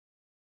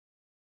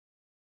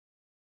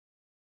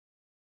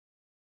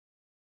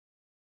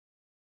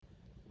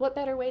What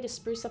better way to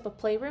spruce up a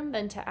playroom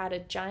than to add a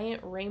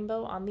giant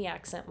rainbow on the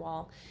accent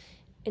wall?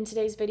 In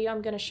today's video,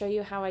 I'm going to show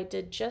you how I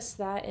did just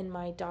that in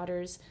my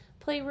daughter's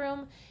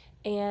playroom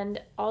and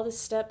all the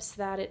steps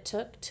that it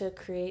took to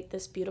create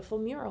this beautiful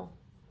mural.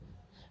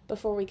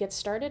 Before we get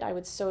started, I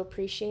would so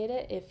appreciate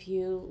it if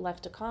you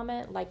left a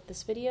comment, liked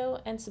this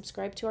video, and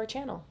subscribed to our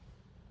channel.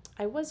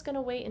 I was going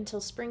to wait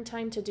until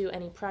springtime to do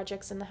any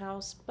projects in the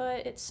house,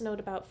 but it snowed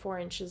about 4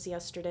 inches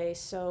yesterday,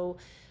 so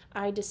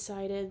I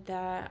decided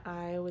that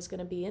I was going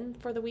to be in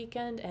for the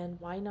weekend, and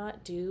why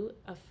not do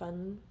a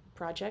fun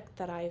project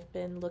that I've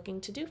been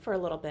looking to do for a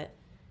little bit.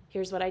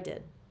 Here's what I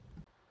did.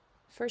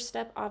 First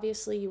step,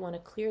 obviously, you want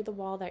to clear the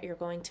wall that you're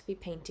going to be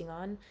painting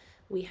on.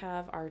 We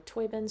have our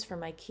toy bins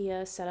from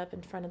IKEA set up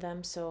in front of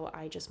them, so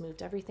I just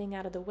moved everything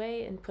out of the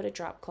way and put a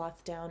drop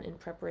cloth down in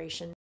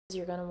preparation.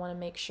 You're going to want to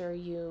make sure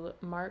you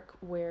mark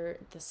where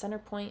the center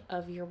point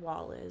of your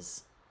wall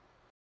is.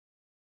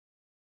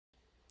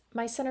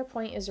 My center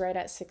point is right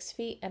at 6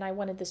 feet, and I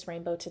wanted this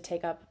rainbow to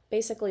take up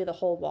basically the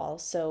whole wall,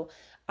 so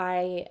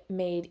I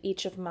made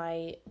each of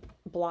my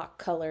block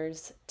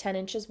colors 10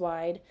 inches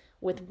wide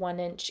with 1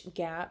 inch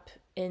gap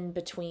in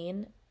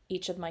between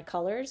each of my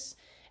colors,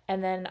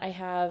 and then I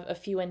have a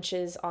few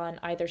inches on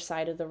either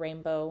side of the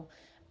rainbow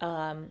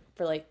for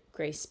like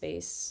gray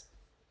space.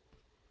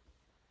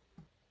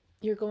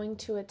 You're going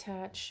to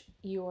attach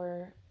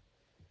your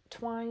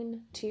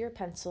twine to your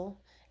pencil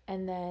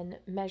and then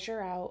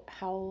measure out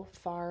how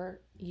far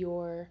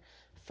your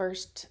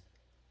first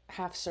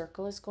half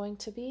circle is going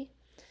to be,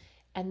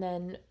 and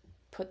then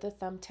put the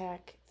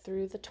thumbtack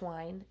through the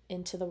twine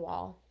into the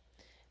wall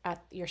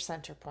at your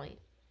center point.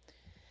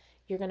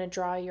 You're going to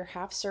draw your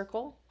half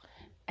circle,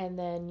 and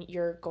then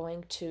you're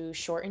going to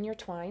shorten your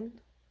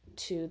twine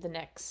to the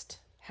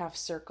next half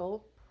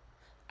circle.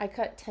 I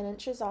cut 10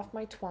 inches off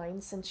my twine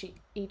since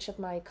each of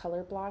my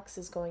color blocks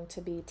is going to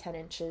be 10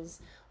 inches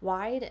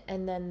wide,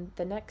 and then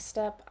the next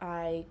step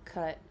I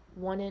cut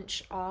 1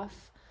 inch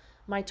off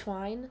my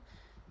twine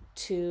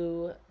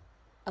to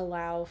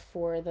allow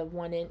for the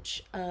 1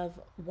 inch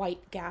of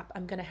white gap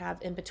I'm going to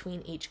have in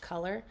between each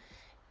color.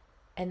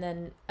 And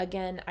then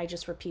again, I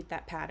just repeat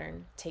that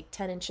pattern. Take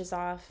 10 inches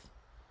off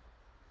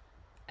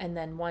and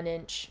then 1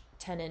 inch,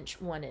 10 inch,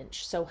 1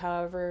 inch. So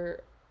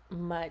however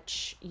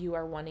much you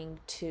are wanting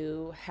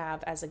to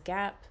have as a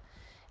gap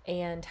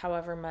and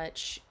however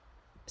much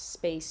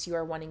space you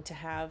are wanting to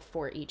have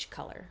for each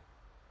color.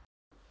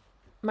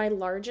 My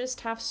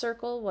largest half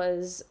circle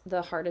was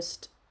the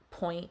hardest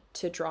point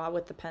to draw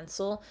with the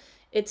pencil.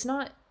 It's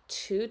not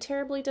too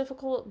terribly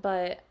difficult,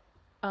 but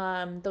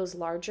those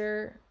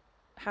larger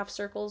half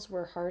circles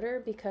were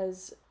harder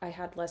because I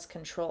had less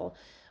control.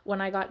 When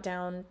I got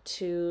down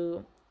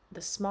to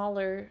the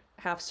smaller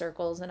half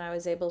circles and I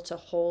was able to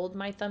hold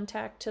my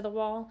thumbtack to the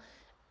wall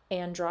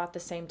and draw at the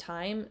same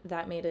time,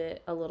 that made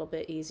it a little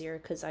bit easier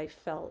because I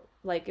felt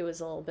like it was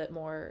a little bit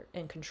more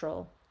in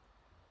control.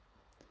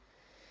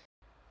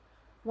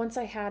 Once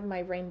I had my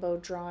rainbow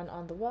drawn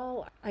on the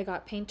wall, I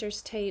got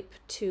painter's tape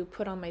to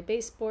put on my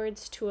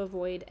baseboards to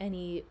avoid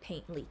any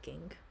paint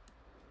leaking.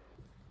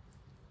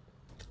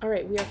 All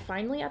right, we are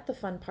finally at the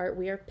fun part.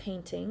 We are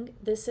painting.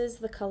 This is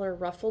the color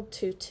Ruffled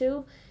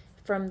Tutu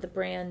from the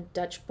brand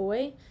Dutch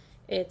Boy.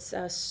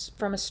 It's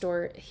from a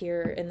store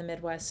here in the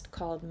Midwest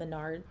called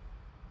Menard.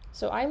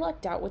 So I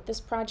lucked out with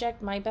this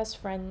project. My best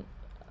friend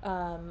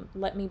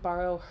let me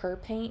borrow her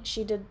paint.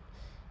 She did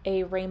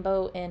a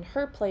rainbow in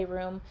her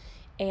playroom,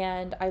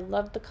 and I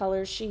loved the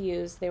colors she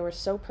used. They were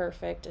so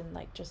perfect and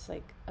just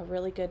like a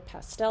really good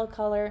pastel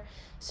color.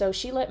 So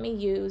she let me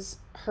use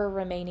her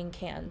remaining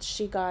cans.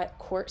 She got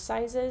quart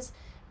sizes,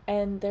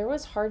 and there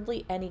was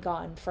hardly any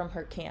gone from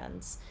her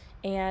cans.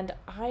 And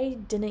I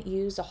didn't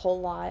use a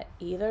whole lot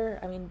either.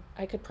 I mean,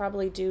 I could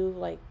probably do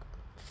like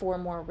 4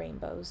 more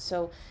rainbows.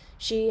 So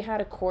she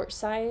had a quart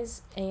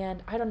size,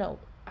 and I don't know,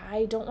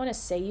 I don't want to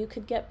say you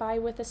could get by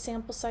with a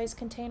sample size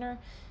container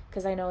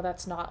because I know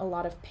that's not a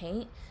lot of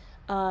paint.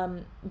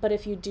 But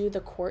if you do the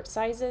quart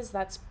sizes,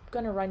 that's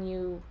going to run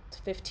you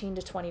 $15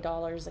 to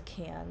 $20 a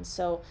can.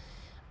 So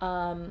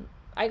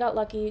I got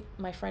lucky.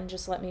 My friend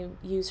just let me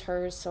use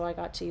hers, so I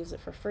got to use it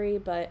for free.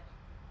 But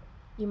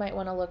you might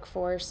want to look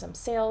for some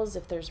sales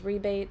if there's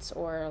rebates,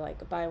 or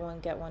like buy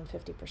one get one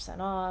 50%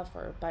 off,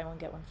 or buy one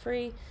get one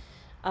free.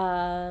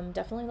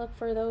 Definitely look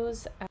for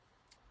those.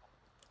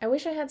 I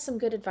wish I had some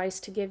good advice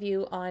to give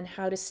you on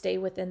how to stay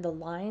within the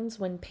lines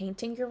when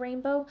painting your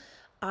rainbow.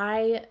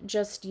 I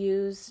just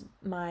used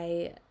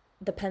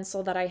the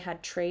pencil that I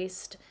had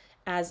traced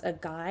as a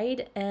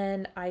guide,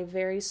 and I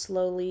very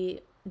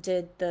slowly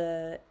did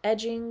the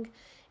edging,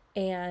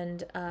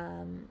 and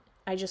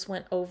I just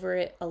went over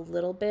it a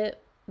little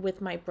bit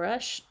with my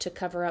brush to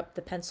cover up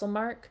the pencil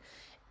mark,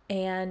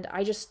 and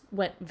I just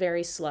went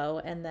very slow,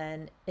 and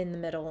then in the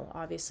middle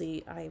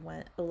obviously I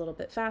went a little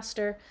bit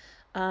faster,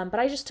 but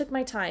I just took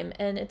my time,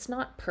 and it's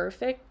not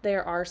perfect.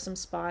 There are some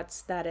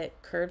spots that it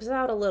curves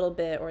out a little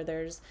bit, or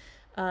there's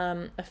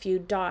a few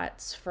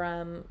dots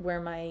from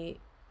where my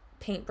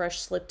paintbrush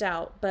slipped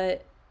out,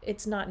 but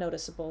it's not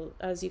noticeable.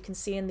 As you can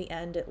see in the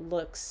end, it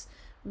looks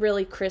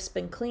really crisp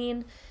and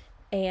clean.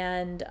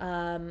 And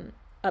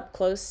up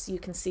close you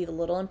can see the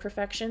little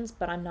imperfections,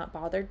 but I'm not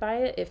bothered by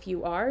it. If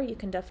you are, you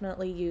can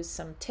definitely use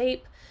some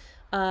tape.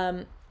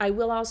 I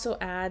will also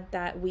add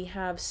that we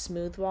have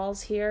smooth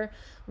walls here.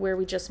 Where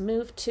we just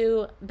moved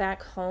to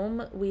back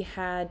home, we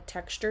had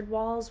textured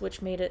walls,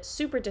 which made it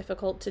super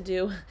difficult to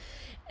do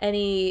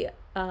any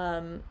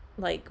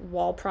like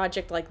wall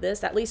project like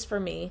this, at least for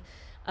me.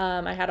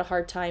 I had a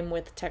hard time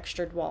with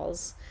textured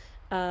walls.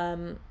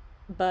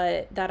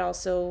 But that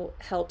also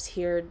helps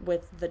here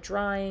with the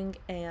drawing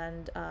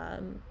and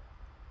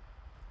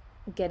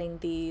getting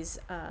these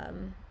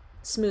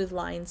smooth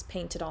lines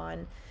painted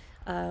on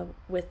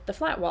with the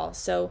flat wall.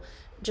 So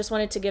just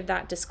wanted to give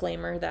that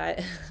disclaimer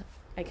that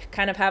I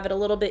kind of have it a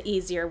little bit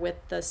easier with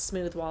the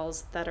smooth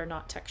walls that are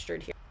not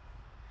textured here.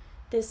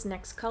 This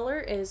next color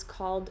is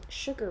called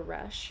Sugar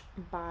Rush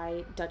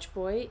by Dutch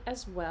Boy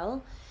as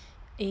well.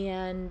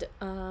 And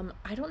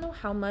I don't know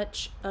how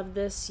much of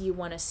this you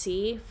want to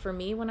see. For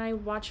me, when I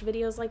watch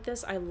videos like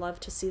this, I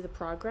love to see the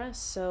progress.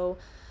 So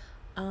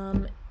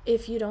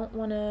if you don't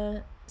want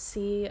to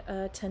see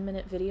a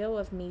 10-minute video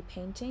of me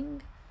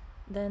painting,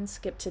 then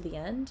skip to the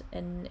end.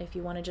 And if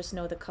you want to just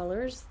know the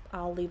colors,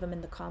 I'll leave them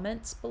in the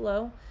comments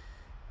below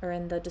or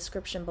in the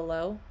description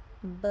below.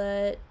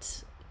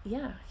 But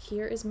yeah,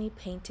 here is me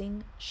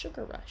painting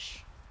Sugar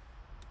Rush.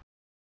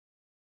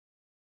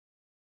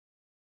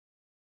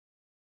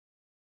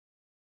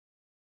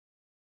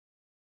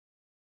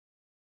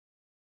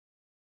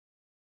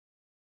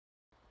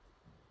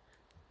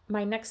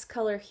 My next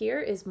color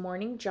here is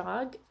Morning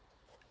Jog,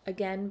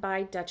 again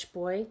by Dutch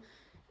Boy.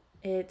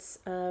 It's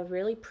a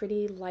really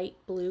pretty light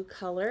blue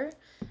color.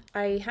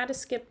 I had to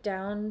skip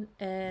down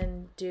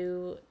and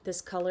do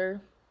this color.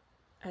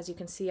 As you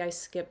can see, I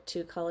skipped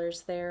 2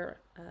 colors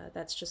there.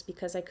 That's just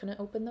because I couldn't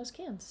open those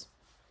cans.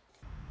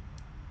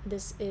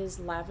 This is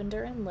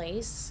Lavender and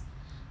Lace.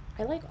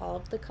 I like all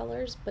of the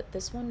colors, but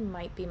this one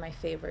might be my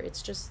favorite.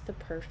 It's just the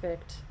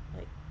perfect,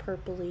 like,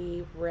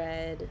 purpley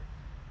red.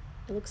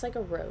 It looks like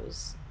a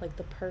rose, like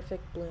the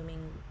perfect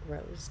blooming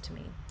rose to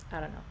me. I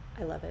don't know.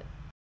 I love it.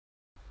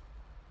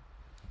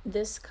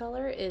 This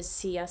color is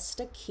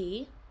Siesta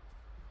Key.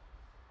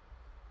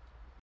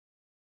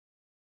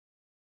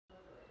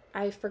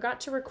 I forgot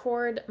to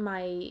record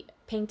my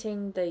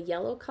painting the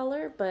yellow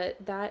color,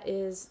 but that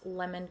is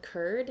Lemon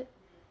Curd.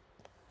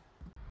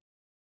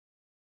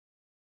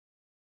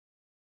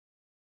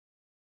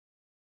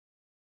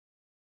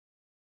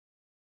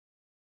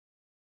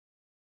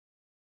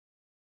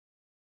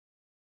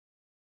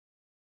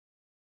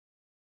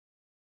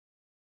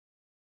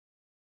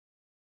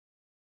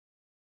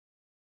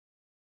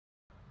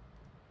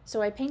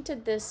 So I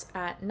painted this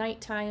at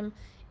nighttime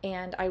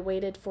and I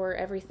waited for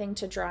everything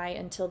to dry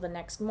until the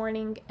next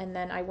morning, and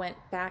then I went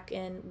back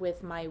in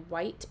with my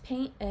white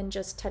paint and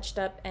just touched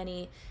up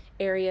any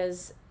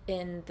areas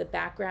in the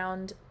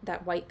background,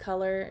 that white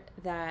color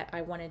that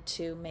I wanted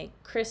to make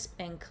crisp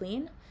and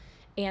clean.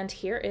 And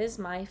here is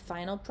my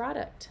final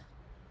product.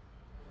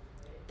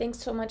 Thanks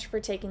so much for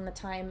taking the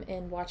time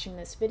in watching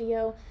this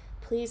video.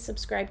 Please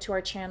subscribe to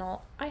our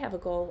channel. I have a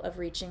goal of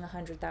reaching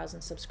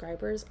 100,000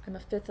 subscribers. I'm a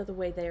fifth of the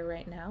way there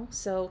right now.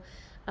 So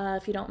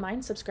if you don't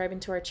mind subscribing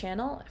to our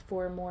channel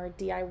for more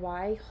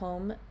DIY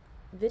home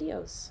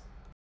videos.